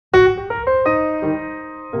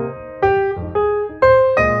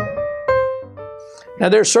Now,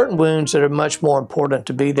 there are certain wounds that are much more important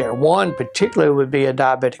to be there. One particularly would be a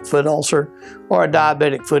diabetic foot ulcer or a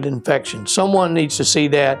diabetic foot infection. Someone needs to see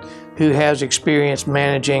that who has experience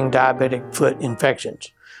managing diabetic foot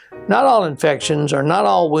infections. Not all infections or not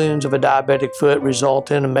all wounds of a diabetic foot result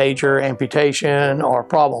in a major amputation or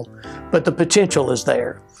problem, but the potential is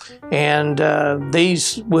there. And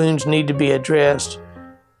these wounds need to be addressed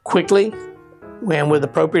quickly and with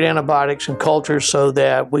appropriate antibiotics and cultures so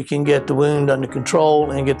that we can get the wound under control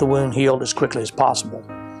and get the wound healed as quickly as possible.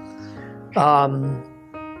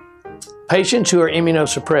 Patients who are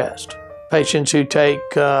immunosuppressed, patients who take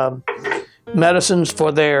medicines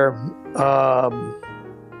for their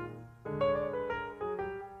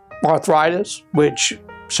arthritis, which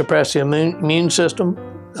suppress the immune system.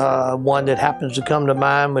 One that happens to come to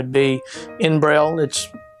mind would be Enbrel. It's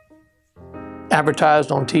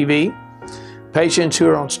advertised on TV. Patients who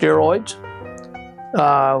are on steroids,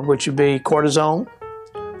 which would be cortisone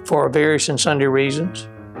for various and sundry reasons.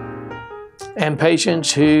 And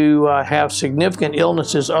patients who have significant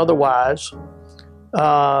illnesses otherwise,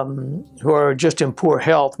 who are just in poor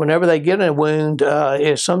health. Whenever they get a wound,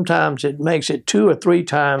 sometimes it makes it 2 or 3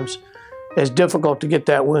 times as difficult to get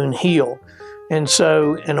that wound healed. And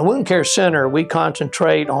so in a wound care center, we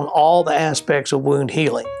concentrate on all the aspects of wound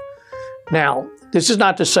healing. Now, this is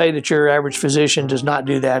not to say that your average physician does not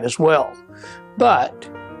do that as well. But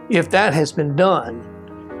if that has been done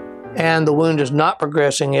and the wound is not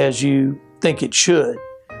progressing as you think it should,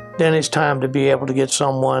 then it's time to be able to get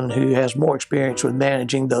someone who has more experience with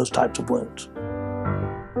managing those types of wounds.